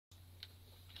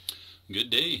Good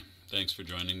day. Thanks for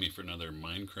joining me for another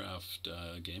Minecraft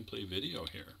gameplay video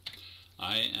here.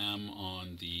 I am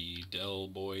on the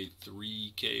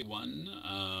Delboy3K1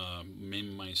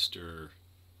 Mememeister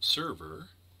server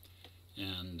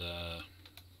and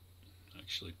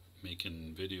actually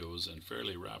making videos in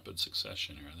fairly rapid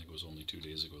succession here. I think it was only 2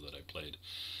 days ago that I played.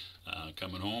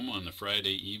 Coming home on the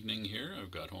Friday evening here. I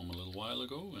got home a little while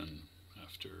ago and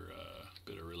after a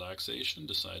bit of relaxation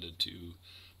decided to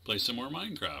play some more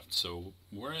Minecraft. So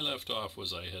where I left off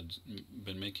was I had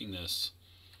been making this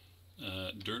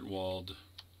dirt walled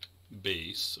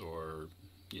base, or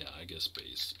yeah, I guess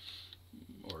base,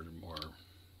 or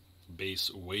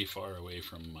base way far away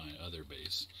from my other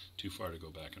base, too far to go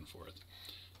back and forth.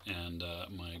 And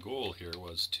my goal here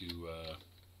was to,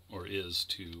 or is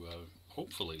to,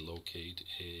 hopefully locate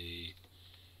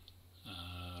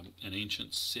an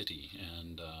ancient city.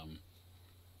 And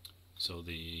so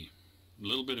the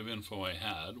little bit of info I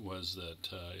had was that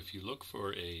if you look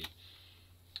for a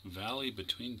valley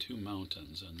between two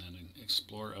mountains and then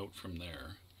explore out from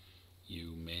there,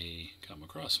 you may come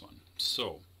across one.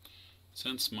 So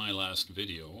since my last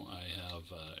video, I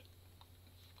have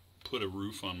put a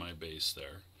roof on my base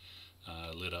there,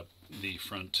 lit up the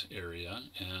front area,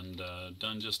 and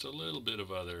done just a little bit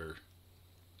of other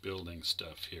building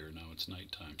stuff here. Now it's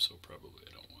nighttime, so probably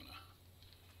I don't want to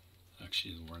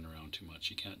actually run around too much.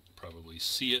 You can't probably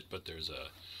see it, but there's a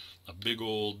big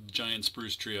old giant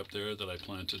spruce tree up there that I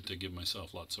planted to give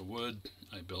myself lots of wood.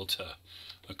 I built a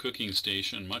cooking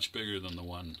station much bigger than the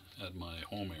one at my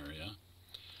home area.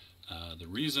 The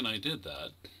reason I did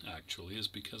that actually is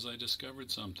because I discovered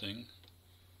something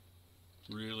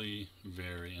really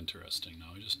very interesting.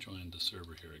 Now I just joined the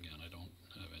server here again. I don't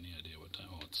have any idea what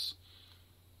time. Oh, it's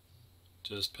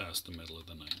just past the middle of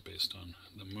the night based on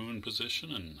the moon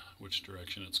position and which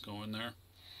direction it's going there.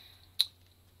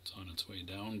 It's on its way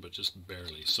down, but just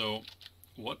barely. So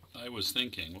what I was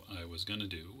thinking I was going to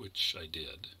do, which I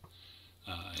did,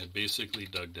 I had basically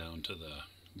dug down to the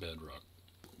bedrock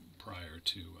prior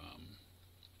to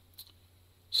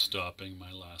stopping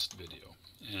my last video.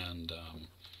 And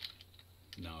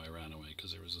now I ran away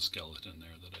because there was a skeleton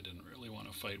there that I didn't really want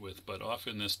to fight with. But off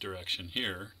in this direction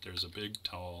here, there's a big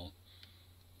tall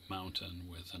mountain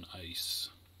with an ice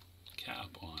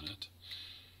cap on it.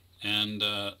 And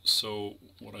so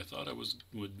what I thought I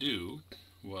would do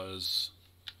was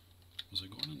I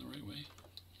going in the right way?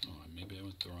 Oh, maybe I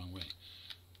went the wrong way.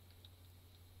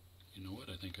 You know what?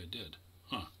 I think I did.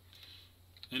 Huh.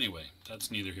 Anyway,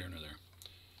 that's neither here nor there.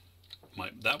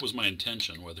 That was my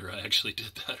intention, whether I actually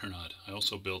did that or not. I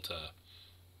also built a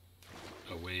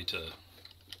way to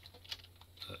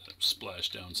splash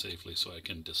down safely so I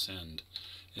can descend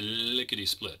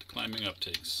lickety-split. Climbing up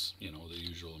takes, you know, the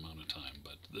usual amount of time,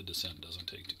 but the descent doesn't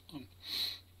take too long.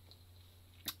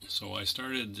 So I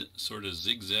started sort of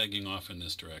zigzagging off in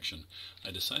this direction.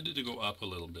 I decided to go up a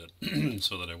little bit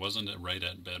so that I wasn't right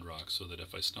at bedrock, so that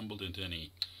if I stumbled into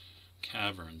any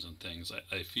caverns and things,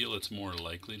 I feel it's more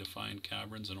likely to find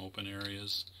caverns in open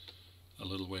areas a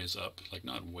little ways up, like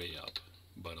not way up,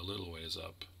 but a little ways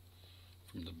up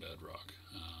from the bedrock.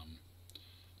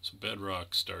 So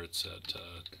bedrock starts at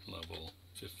level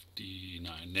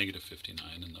 59, negative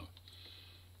 59, and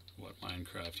what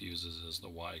Minecraft uses is the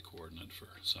Y coordinate for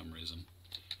some reason.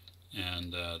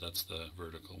 And that's the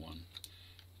vertical one.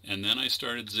 And then I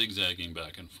started zigzagging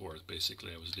back and forth.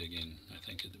 Basically I was digging, I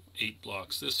think, 8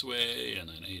 blocks this way, and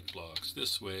then 8 blocks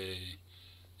this way,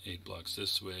 8 blocks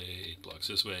this way, 8 blocks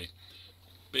this way.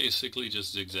 Basically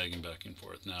just zigzagging back and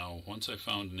forth. Now, once I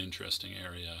found an interesting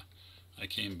area, I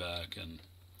came back and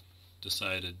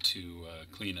decided to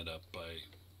clean it up by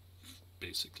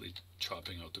basically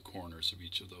chopping out the corners of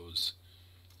each of those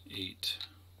 8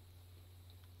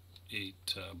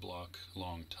 block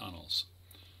long tunnels.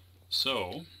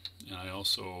 So, and I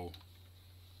also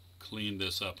cleaned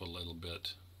this up a little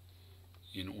bit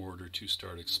in order to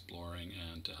start exploring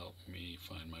and to help me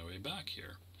find my way back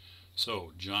here.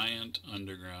 So, giant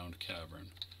underground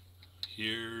cavern.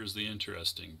 Here's the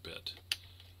interesting bit.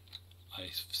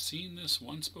 I've seen this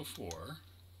once before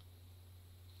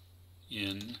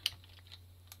in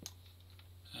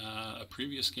a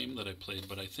previous game that I played,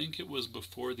 but I think it was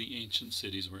before the ancient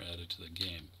cities were added to the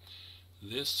game.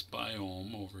 This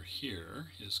biome over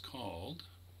here is called,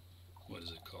 what is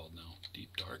it called now?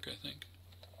 Deep Dark, I think.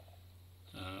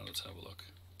 Let's have a look.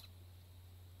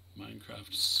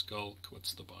 Minecraft Skulk,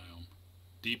 what's the biome?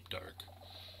 Deep Dark.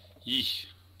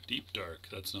 Yeesh, Deep Dark,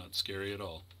 that's not scary at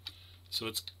all. So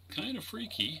it's kind of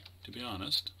freaky, to be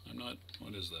honest. I'm not,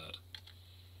 what is that?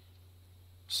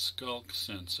 Skulk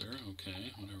sensor,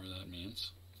 okay, whatever that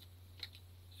means.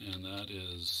 And that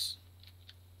is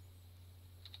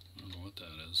what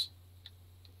that is.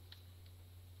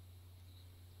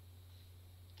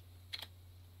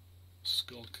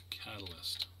 Skulk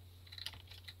catalyst.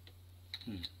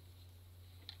 And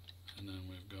then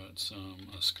we've got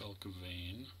a skulk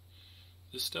vein.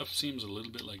 This stuff seems a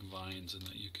little bit like vines in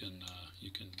that you can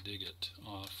dig it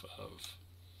off of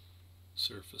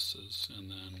surfaces, and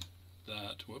then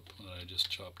that I just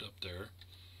chopped up there,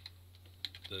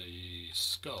 the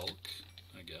skulk,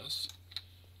 I guess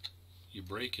you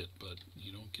break it, but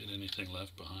you don't get anything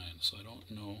left behind. So I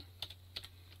don't know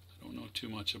too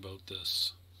much about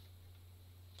this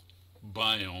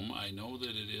biome. I know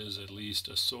that it is at least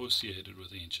associated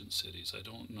with ancient cities. I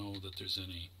don't know that there's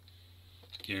any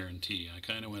guarantee. I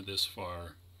kind of went this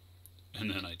far and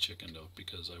then I chickened out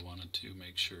because I wanted to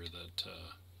make sure that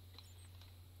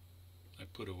I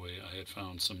put away, I had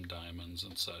found some diamonds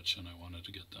and such, and I wanted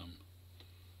to get them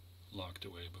locked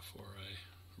away before I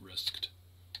risked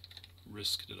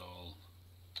it all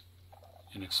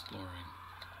in exploring.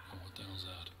 Oh, what the hell is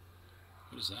that?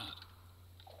 What is that?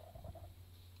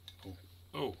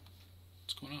 Oh,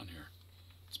 what's going on here?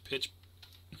 It's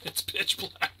pitch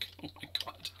black. Oh my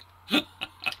god.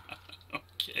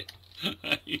 Okay.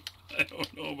 I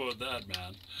don't know about that,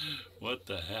 man. What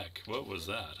the heck? What was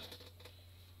that?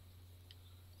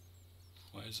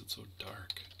 Why is it so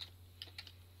dark?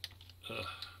 Ugh,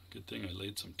 good thing I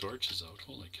laid some torches out.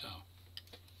 Holy cow.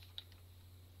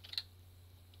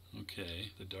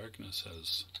 Okay, the darkness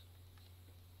has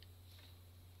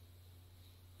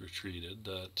retreated.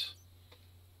 That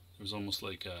there was almost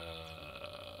like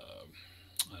a,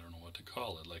 I don't know what to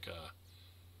call it, like a,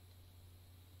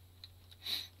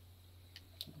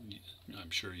 I'm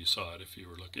sure you saw it if you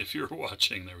were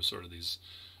watching. There were sort of these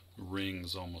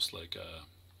rings, almost like a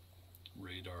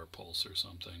radar pulse or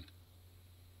something.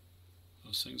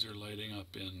 Those things are lighting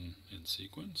up in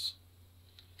sequence.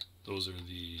 Those are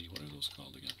the, what are those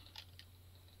called again?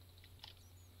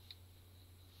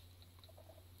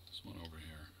 There's one over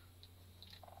here.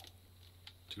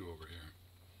 Two over here.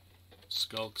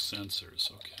 Skulk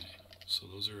sensors, okay. So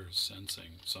those are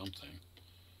sensing something.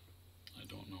 I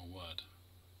don't know what.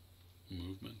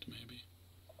 Movement, maybe?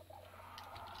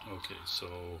 Okay,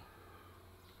 so...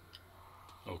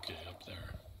 okay, up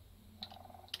there.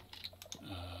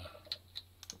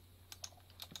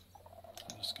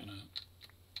 I'm just gonna...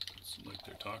 it's like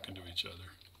they're talking to each other.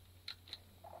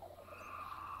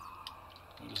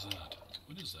 What is that?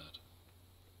 What is that?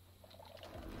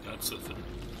 That's the thing.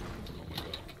 Oh my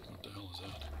god, what the hell is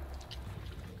that?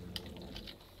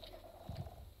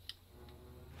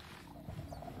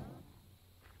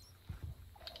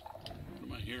 What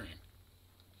am I hearing?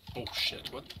 Oh shit,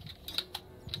 what?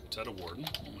 Is that a warden?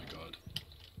 Oh my god.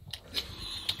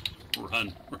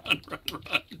 Run, run, run,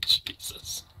 run,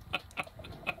 Jesus.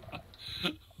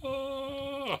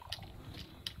 Oh.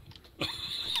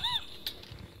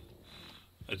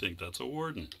 I think that's a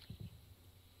warden.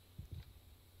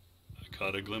 I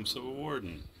caught a glimpse of a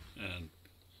warden, and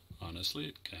honestly,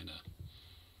 it kind of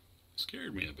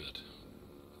scared me a bit.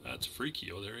 That's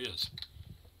freaky. Oh, there he is.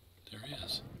 There he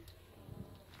is.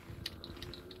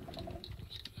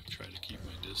 I've tried to keep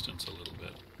my distance a little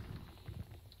bit.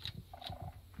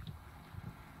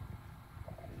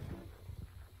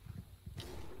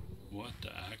 What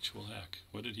the actual heck?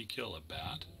 What did he kill? A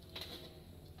bat?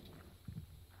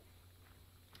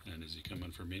 And is he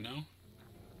coming for me now?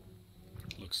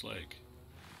 Looks like.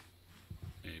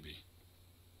 Maybe.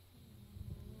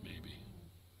 Maybe.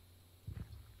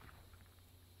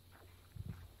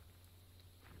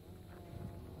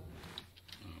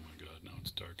 Oh my god, now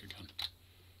it's dark again.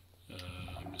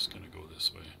 I'm just gonna go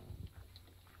this way.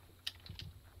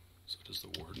 So does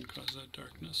the warden cause that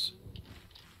darkness?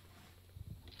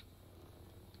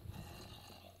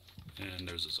 And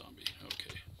there's a zombie.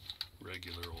 Okay.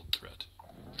 Regular old threat.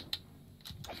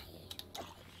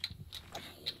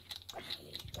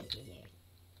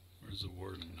 Where's the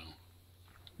warden now?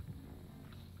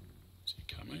 Is he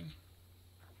coming?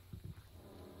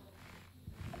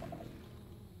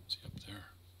 Is he up there?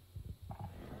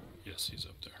 Yes, he's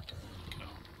up there. Holy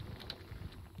cow.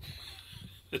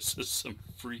 This is some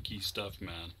freaky stuff,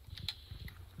 man.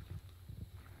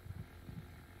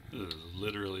 This is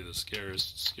literally the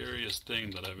scariest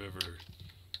thing that I've ever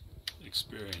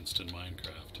experienced in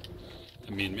Minecraft.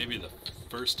 I mean, maybe the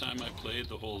first time I played,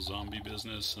 the whole zombie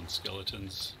business and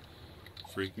skeletons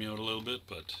freaked me out a little bit,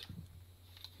 but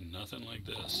nothing like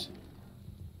this.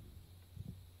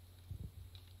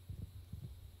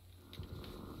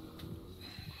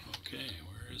 Okay,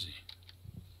 where is he?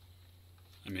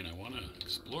 I mean, I want to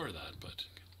explore that, but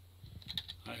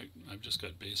I've just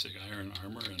got basic iron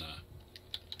armor and a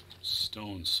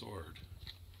stone sword.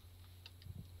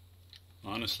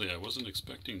 Honestly, I wasn't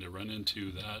expecting to run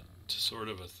into that sort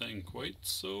of a thing quite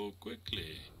so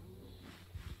quickly.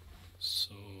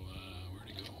 So, where'd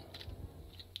he go?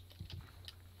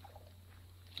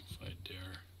 If I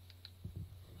dare.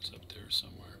 It's up there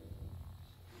somewhere.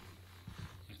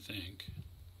 I think. I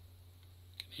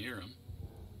can hear him.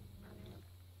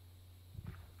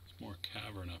 There's more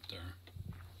cavern up there.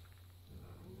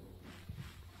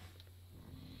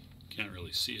 Can't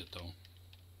really see it though.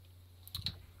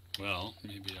 Well,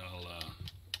 maybe I'll,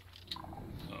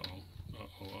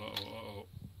 uh-oh,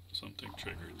 something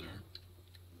triggered there.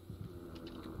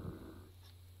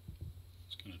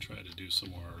 Just gonna try to do some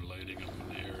more lighting up in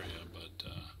the area, but,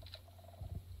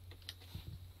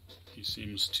 he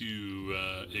seems to,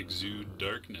 exude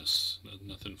darkness. There's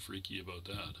nothing freaky about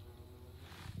that.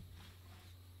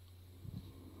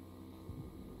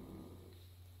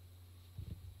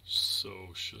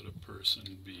 So, should a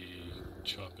person be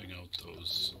chopping out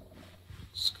those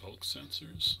skulk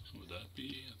sensors? Would that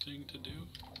be a thing to do?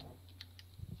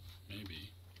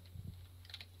 Maybe.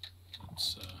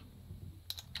 Let's,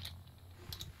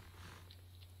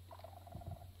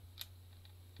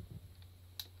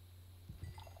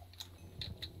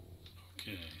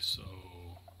 okay, so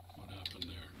what happened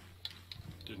there?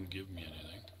 Didn't give me anything.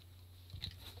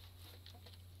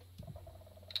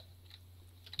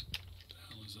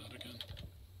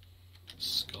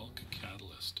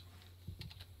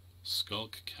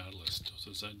 Skulk catalyst.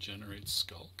 Does that generate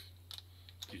skulk?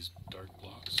 These dark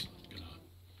blocks. I'm going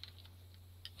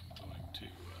to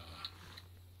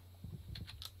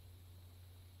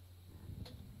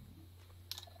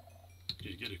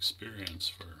you get experience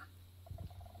for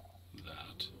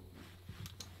that.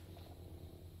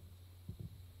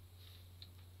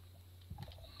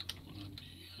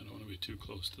 I don't want to be too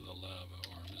close to the lava,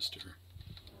 or Mr.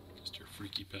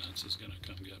 Freaky Pants is gonna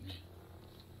come get me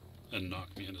and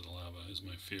knock me into the lava is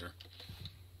my fear.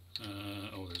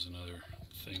 Oh, there's another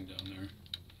thing down there.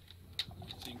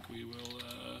 I think we will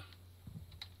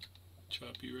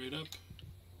chop you right up.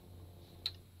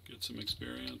 Get some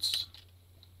experience.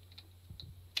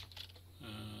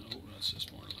 Oh, that's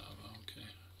just more lava, okay.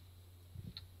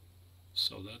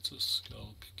 So that's a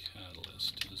skulk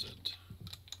catalyst, is it?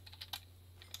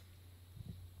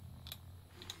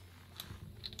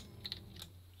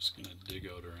 Just gonna dig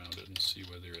out around it and see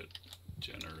whether it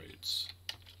generates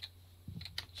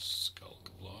skulk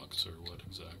blocks or what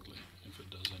exactly, if it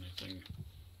does anything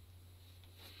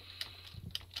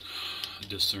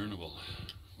discernible.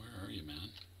 Where are you,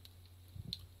 man?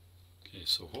 Okay,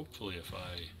 so hopefully if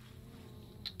I...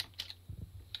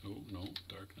 Oh, no,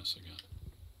 darkness again.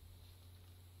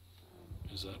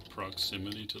 Is that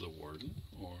proximity to the warden,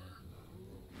 or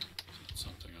is it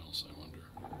something else, I wonder?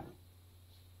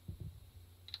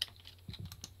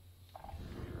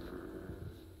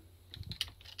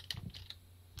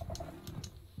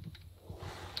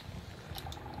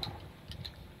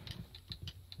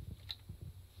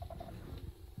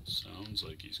 Sounds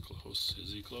like he's close.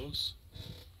 Is he close?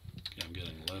 Okay, I'm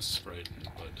getting less frightened,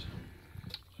 but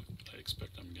I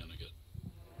expect I'm gonna get...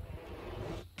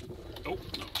 Oh,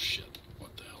 no, shit.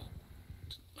 What the hell?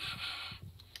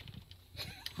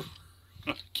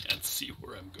 I can't see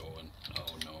where I'm going.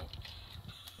 Oh, no.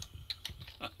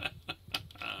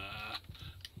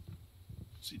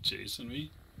 Is he chasing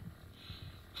me?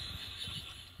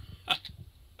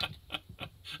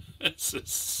 This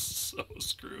is so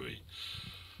screwy.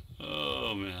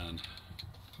 Oh, man.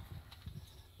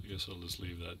 I guess I'll just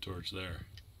leave that torch there.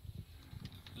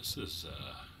 This is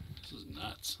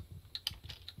nuts.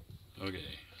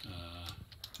 Okay,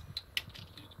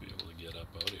 need to be able to get up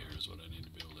out of here is what I need to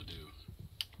be able to do.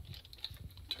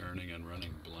 Turning and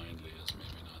running blindly is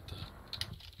maybe not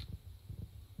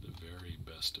the very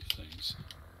best of things.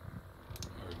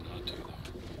 Hard not to,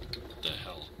 though. What the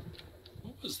hell?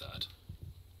 What was that?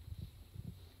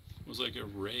 It was like a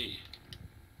ray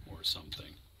or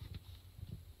something.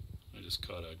 I just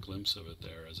caught a glimpse of it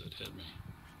there as it hit me.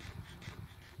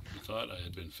 I thought I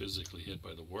had been physically hit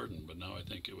by the warden, but now I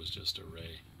think it was just a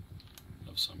ray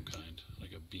of some kind,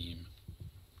 like a beam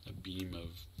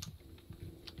of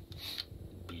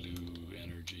blue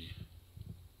energy.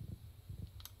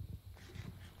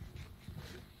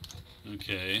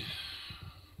 Okay.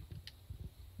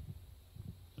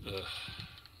 Ugh.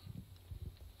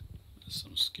 There's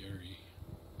some scary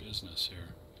business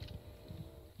here.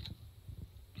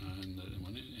 And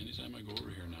anytime I go over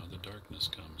here now, the darkness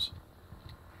comes.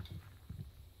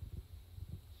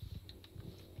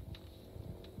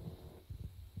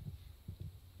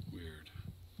 Weird.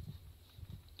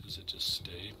 Does it just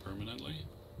stay permanently?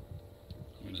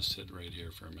 I'm going to sit right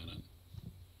here for a minute.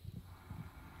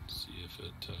 See if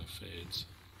it fades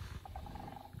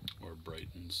or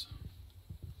brightens,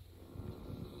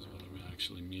 is what I'm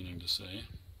actually meaning to say.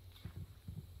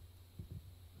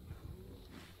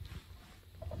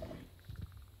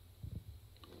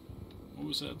 What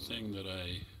was that thing that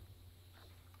I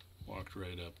walked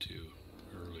right up to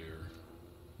earlier?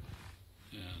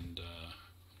 And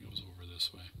it was over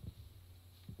this way.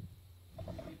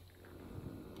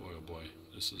 Boy, oh boy,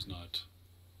 this is not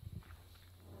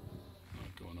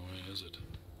going away, is it?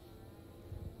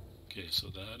 Okay, so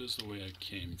that is the way I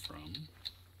came from.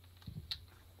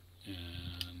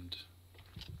 And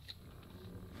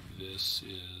this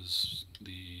is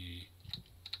the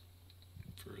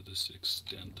furthest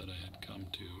extent that I had come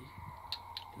to.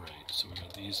 Right, so we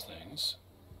got these things.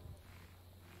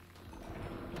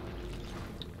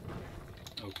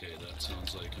 Okay, that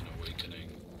sounds like an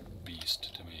awakening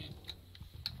beast to me.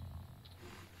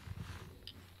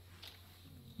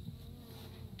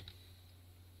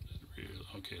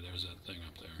 Okay, there's that thing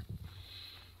up there.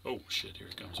 Oh shit, here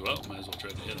it comes. Well, might as well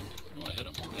try to hit him. Oh, I hit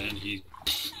him. And he...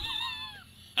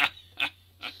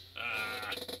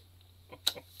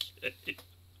 Okay.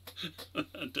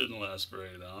 That didn't last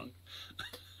very long.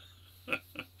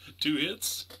 2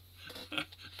 hits?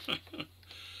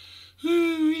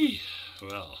 Whoo-wee.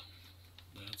 Well,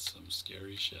 that's some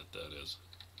scary shit, that is.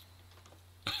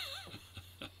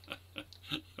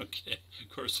 Okay, of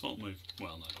course all my...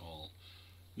 well, not all.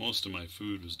 Most of my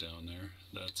food was down there.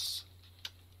 That's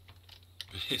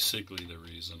basically the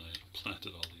reason I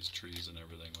planted all these trees and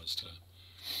everything, was to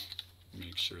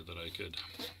make sure that I could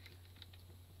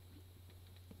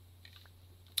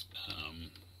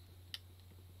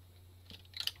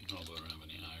although I don't have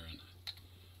any iron.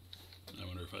 I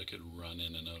wonder if I could run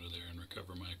in and out of there and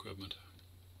recover my equipment.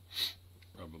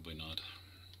 Probably not.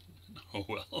 Oh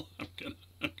well, I'm gonna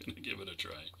give it a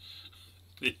try.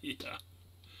 Yeah.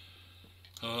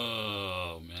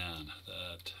 Oh man,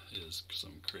 that is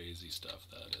some crazy stuff,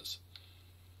 that is.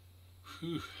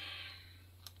 Whew.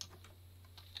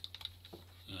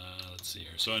 Let's see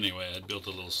here. So anyway, I built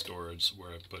a little storage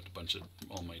where I put a bunch of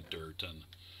all my dirt and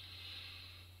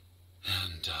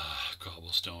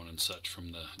cobblestone and such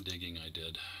from the digging I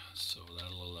did. So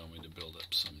that'll allow me to build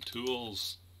up some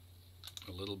tools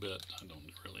a little bit. I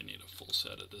don't really need a full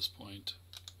set at this point.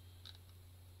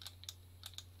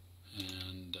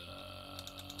 And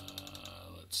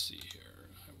let's see here.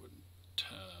 I would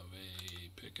have a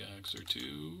pickaxe or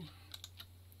two.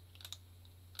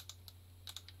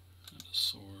 And a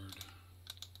sword.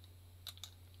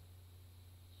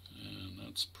 And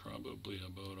that's probably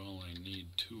about all I need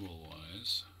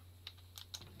tool-wise.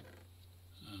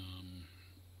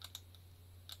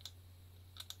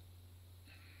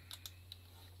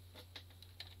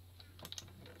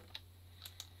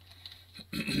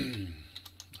 I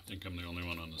think I'm the only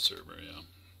one on the server, yeah.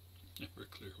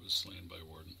 Everclear was slain by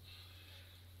Warden.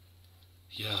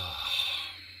 Yeah.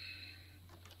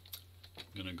 I'm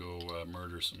gonna go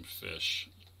murder some fish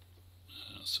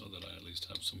so that I at least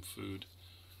have some food.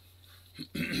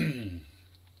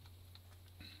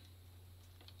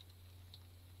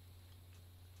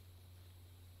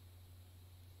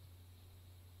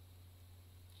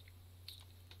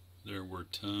 There were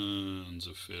tons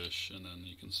of fish, and then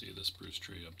you can see the spruce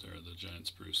tree up there, the giant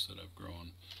spruce that I've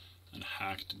grown and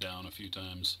hacked down a few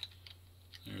times.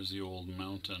 There's the old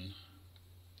mountain.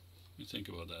 Let me think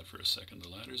about that for a second. The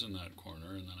ladder's in that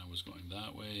corner, and then I was going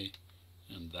that way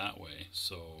and that way,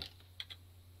 so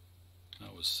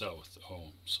that was south.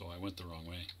 Oh, so I went the wrong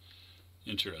way.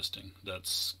 Interesting.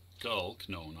 That's Skulk.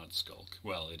 No, not Skulk.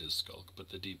 Well, it is Skulk, but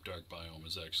the deep dark biome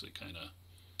is actually kind of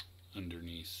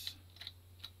underneath.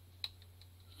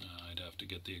 I'd have to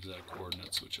get the exact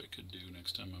coordinates, which I could do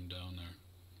next time I'm down there.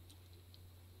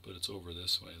 But it's over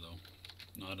this way, though,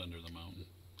 not under the mountain.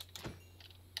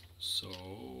 So,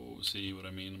 see what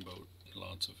I mean about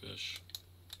lots of fish?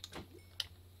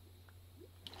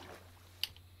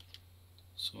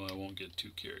 So I won't get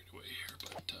too carried away here,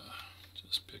 but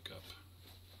just pick up.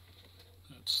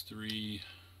 That's 3.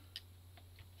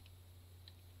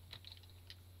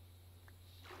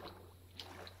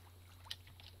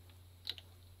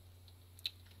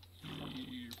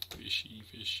 Fishy,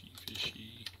 fishy,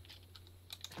 fishy.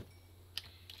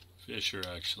 Fish are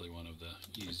actually one of the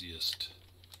easiest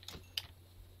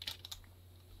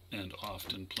and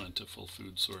often plentiful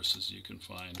food sources you can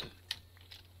find.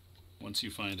 Once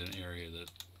you find an area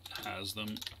that has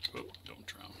them, oh, don't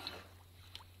drown.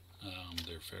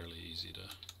 They're fairly easy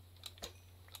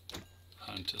to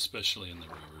hunt, especially in the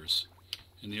rivers.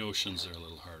 In the oceans they're a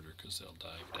little harder because they'll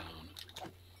dive down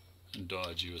and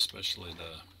dodge you, especially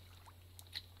the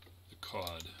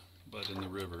cod but in the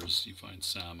rivers you find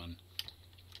salmon.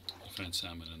 You find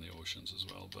salmon in the oceans as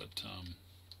well, but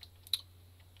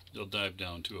they'll dive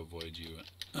down to avoid you,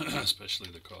 especially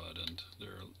the cod, and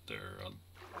they're a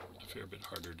fair bit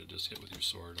harder to just hit with your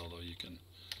sword. Although you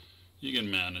can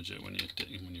manage it when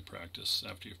you practice,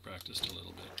 after you've practiced a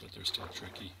little bit, but they're still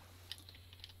tricky.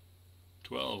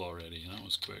 12 already. That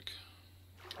was quick.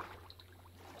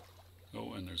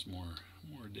 Oh, and there's more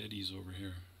deadies over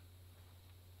here.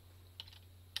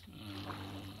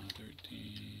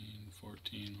 13,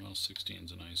 14. Well, 16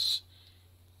 is a nice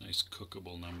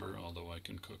cookable number, although I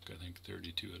can cook, I think,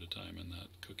 32 at a time in that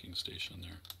cooking station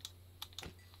there.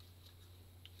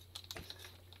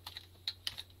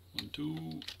 1,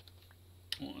 2,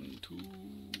 1, 2,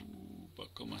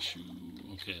 buckle my shoe.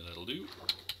 Okay, that'll do.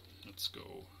 Let's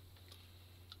go.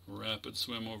 Rapid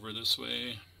swim over this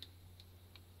way.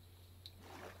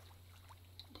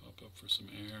 Pop up for some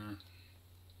air.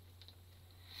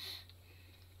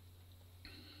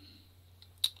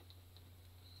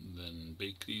 Then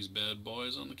bake these bad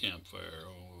boys on the campfire.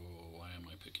 Oh, why am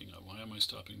I picking up? Why am I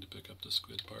stopping to pick up the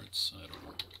squid parts? I don't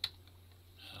know.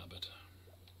 Habit.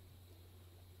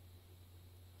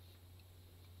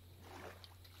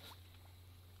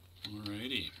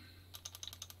 Alrighty.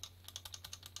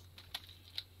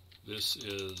 This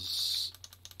is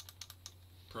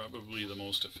probably the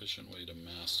most efficient way to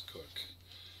mass cook.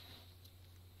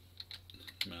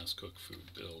 Mass cook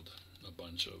food. Build a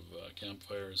bunch of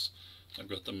campfires. I've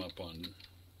got them up on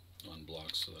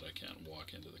blocks so that I can't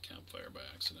walk into the campfire by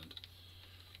accident.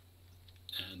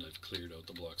 And I've cleared out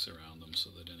the blocks around them so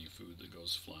that any food that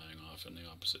goes flying off in the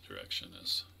opposite direction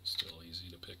is still easy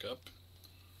to pick up.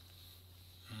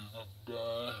 And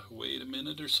wait a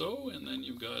minute or so, and then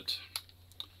you've got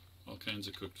all kinds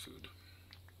of cooked food.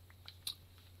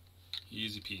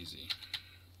 Easy peasy.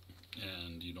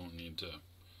 And you don't need to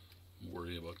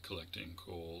worry about collecting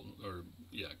coal or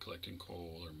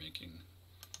making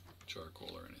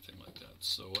charcoal or anything like that.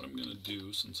 So what I'm going to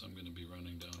do, since I'm going to be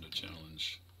running down to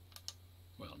challenge,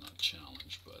 well, not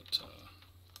challenge, but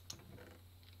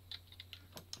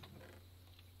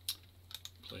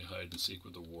play hide and seek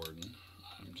with the warden,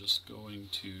 I'm just going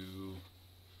to,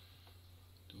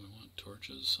 do I want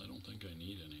torches? I don't think I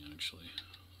need any, actually.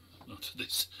 Not that they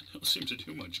don't seem to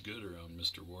do much good around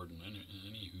Mr. Warden.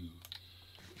 Anywho,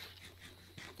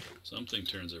 something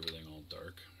turns everything all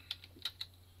dark.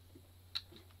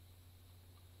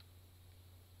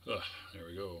 Ah, there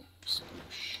we go.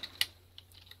 Sploosh.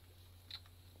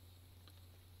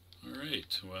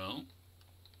 Alright, well,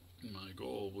 my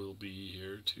goal will be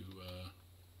here to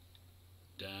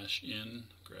dash in,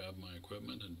 grab my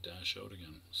equipment, and dash out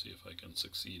again. See if I can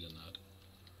succeed in that.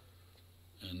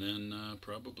 And then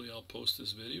probably I'll post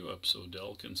this video up so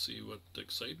Del can see what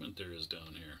excitement there is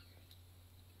down here.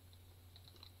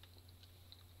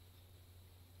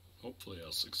 Hopefully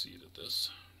I'll succeed at this.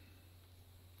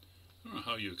 I don't know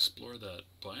how you explore that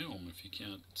biome if you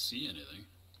can't see anything.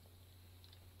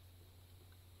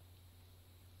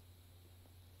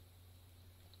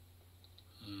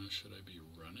 Should I be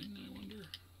running, I wonder?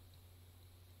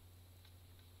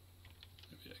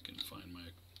 Maybe I can find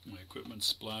my equipment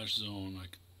splash zone.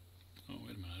 Oh,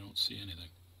 wait a minute, I don't see anything.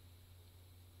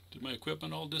 Did my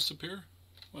equipment all disappear?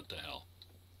 What the hell?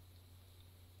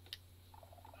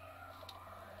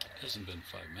 It hasn't been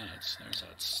 5 minutes. There's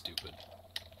that stupid.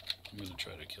 I'm going to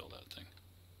try to kill that thing.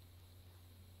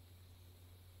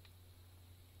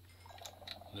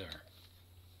 There.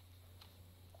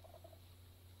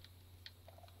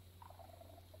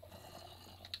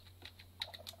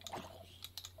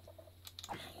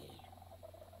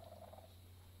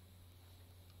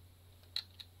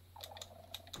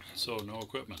 So, no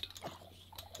equipment.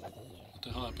 What the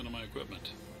hell happened to my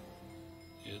equipment?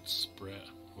 It's spread.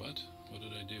 What? What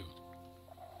did I do?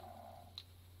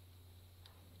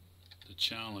 The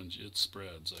challenge, it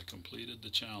spreads. I completed the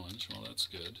challenge. Well, that's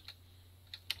good.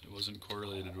 It wasn't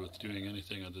correlated with doing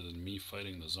anything other than me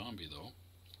fighting the zombie, though.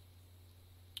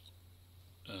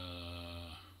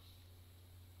 I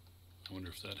wonder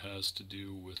if that has to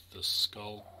do with the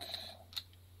skulk.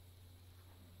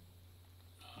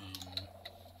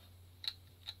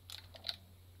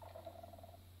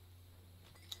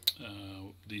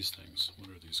 These things, what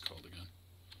are these called again?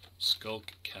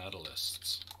 Skulk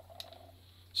catalysts.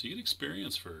 So you get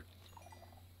experience for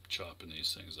chopping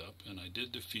these things up, and I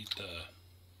did defeat the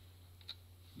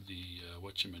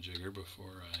whatchamajigger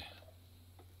before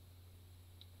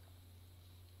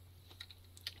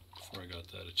I got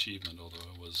that achievement,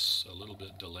 although it was a little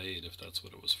bit delayed if that's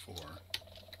what it was for.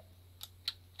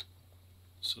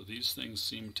 So these things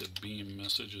seem to beam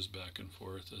messages back and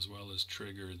forth as well as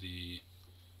trigger the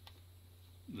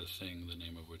the thing, the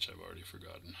name of which I've already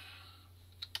forgotten.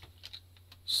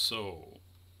 So,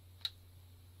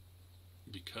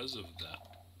 because of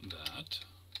that,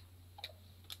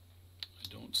 I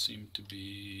don't seem to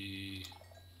be...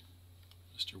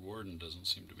 Mr. Warden doesn't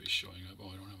seem to be showing up. Oh,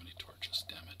 I don't have any torches,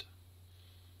 damn it.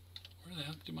 Where the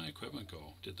heck did my equipment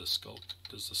go? Does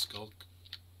the skulk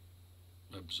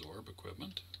absorb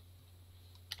equipment?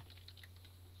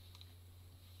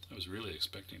 I was really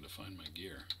expecting to find my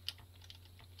gear.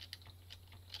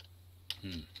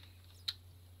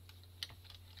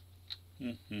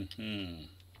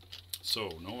 So,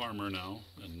 no armor now,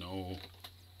 and no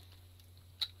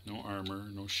armor,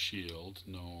 no shield,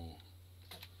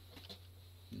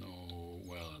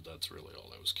 well, that's really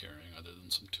all I was carrying other than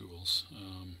some tools.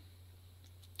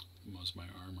 Was my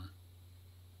armor.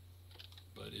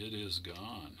 But it is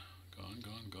gone.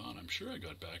 Gone. I'm sure I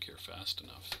got back here fast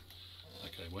enough.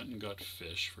 Like, I went and got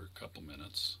fish for a couple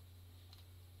minutes,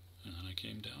 and then I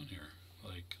came down here.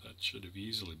 Like, that should have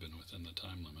easily been within the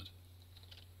time limit.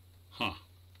 Huh.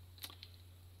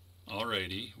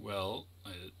 Alrighty, well,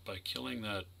 by killing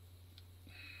that,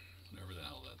 whatever the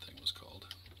hell that thing was called,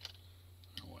 I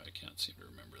don't know why I can't seem to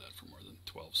remember that for more than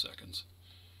 12 seconds.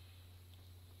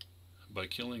 By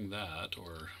killing that,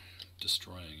 or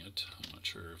destroying it, I'm not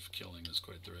sure if killing is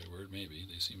quite the right word, maybe,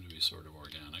 they seem to be sort of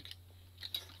organic.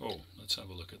 Oh, let's have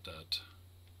a look at that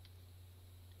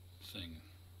thing.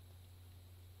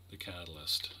 The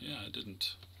catalyst. Yeah, it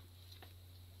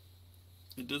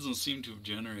doesn't seem to have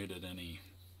generated any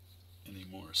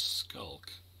more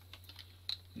skulk.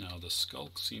 Now the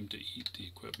skulk seemed to eat the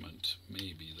equipment,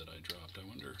 maybe, that I dropped. I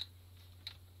wonder,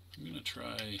 I'm gonna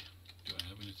try, do I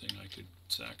have anything I could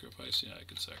sacrifice? Yeah, I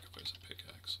could sacrifice a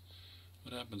pickaxe.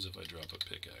 What happens if I drop a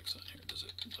pickaxe on here? Does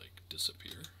it, like,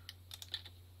 disappear?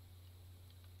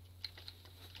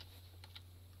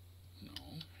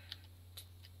 No.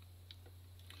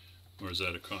 Or is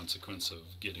that a consequence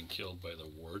of getting killed by the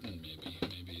warden, maybe?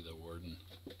 Maybe the warden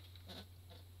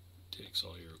takes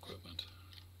all your equipment.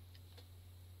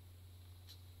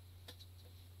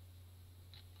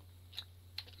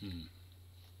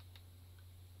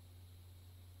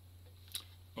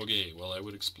 Okay, well, I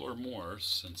would explore more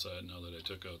since now that I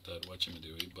took out that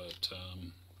whatchamadooey, but I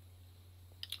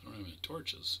don't have any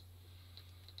torches.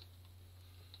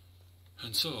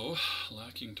 And so,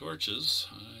 lacking torches,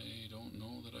 I don't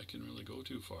know that I can really go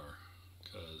too far,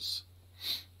 because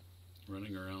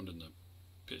running around in the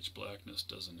pitch blackness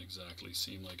doesn't exactly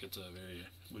seem like it's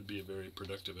would be a very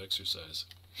productive exercise.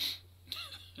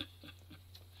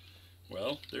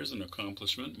 Well, there's an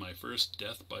accomplishment, my first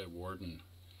death by warden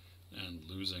and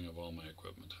losing of all my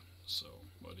equipment. So,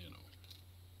 what do you know?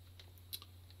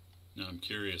 Now I'm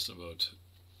curious about,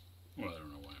 well, I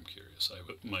don't know why I'm curious.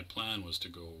 My plan was to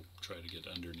go try to get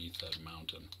underneath that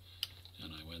mountain,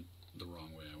 and I went the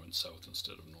wrong way. I went south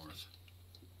instead of north.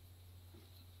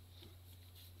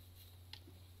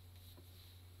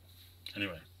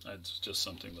 Anyway, it's just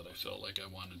something that I felt like I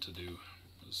wanted to do,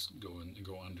 was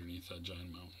go underneath that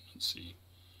giant mountain and see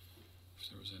if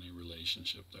there was any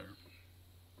relationship there.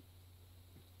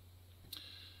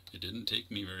 It didn't take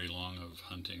me very long of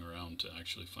hunting around to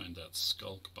actually find that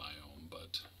skulk biome,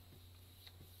 but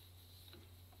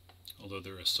although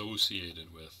they're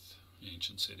associated with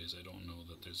ancient cities, I don't know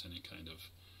that there's any kind of,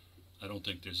 I don't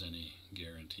think there's any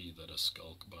guarantee that a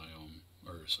skulk biome,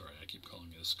 or sorry, I keep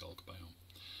calling it a skulk biome,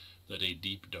 that a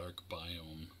deep dark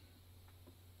biome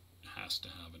has to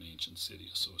have an ancient city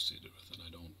associated with it.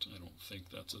 I don't think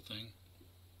that's a thing.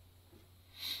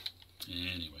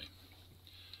 Anyway.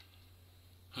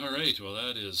 Alright, well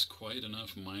that is quite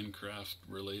enough Minecraft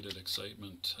related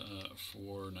excitement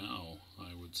for now,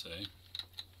 I would say.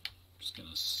 Just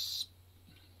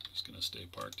gonna stay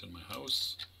parked in my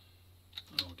house.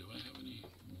 Oh, do I have any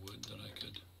wood that I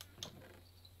could?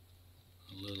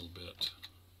 A little bit.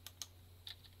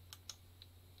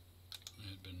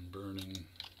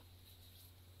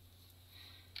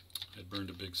 I'd burned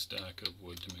a big stack of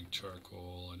wood to make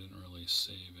charcoal. I didn't really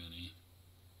save any.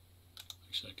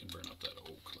 Actually, I can burn up that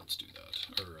oak. Let's do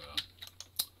that. Or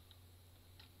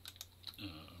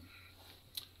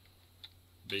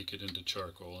bake it into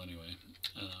charcoal anyway.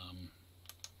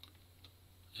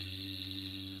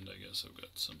 And I guess I've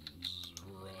got some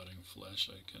rotting flesh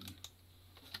I can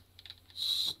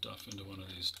stuff into one of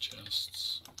these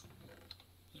chests.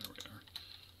 There we are.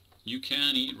 You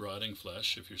can eat rotting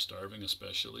flesh if you're starving,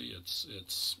 especially.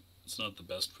 It's not the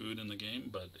best food in the game,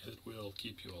 but it will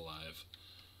keep you alive.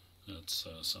 That's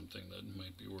something that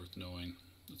might be worth knowing.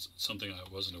 It's something I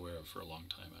wasn't aware of for a long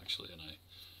time, actually, and I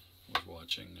was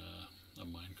watching a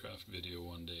Minecraft video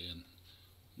one day, and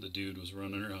the dude was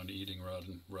running around eating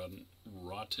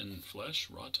rotten flesh,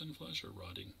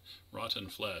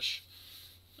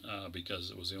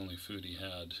 because it was the only food he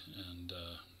had, and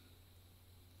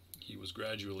he was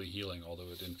gradually healing,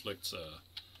 although it inflicts a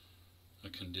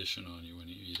condition on you when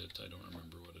you eat it. I don't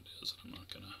remember what it is. I'm not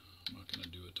gonna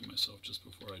do it to myself just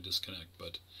before I disconnect.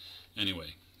 But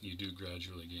anyway, you do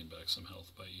gradually gain back some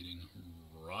health by eating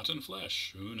rotten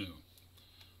flesh. Who knew?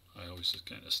 I always just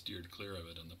kind of steered clear of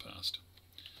it in the past,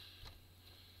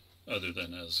 other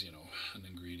than as, you know, an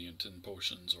ingredient in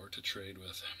potions or to trade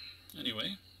with.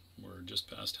 Anyway, we're just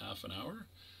past half an hour.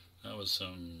 That was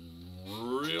some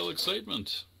real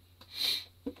excitement.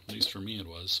 At least for me it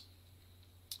was.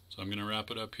 So I'm going to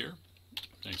wrap it up here.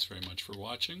 Thanks very much for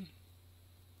watching.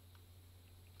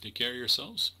 Take care of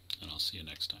yourselves, and I'll see you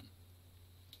next time.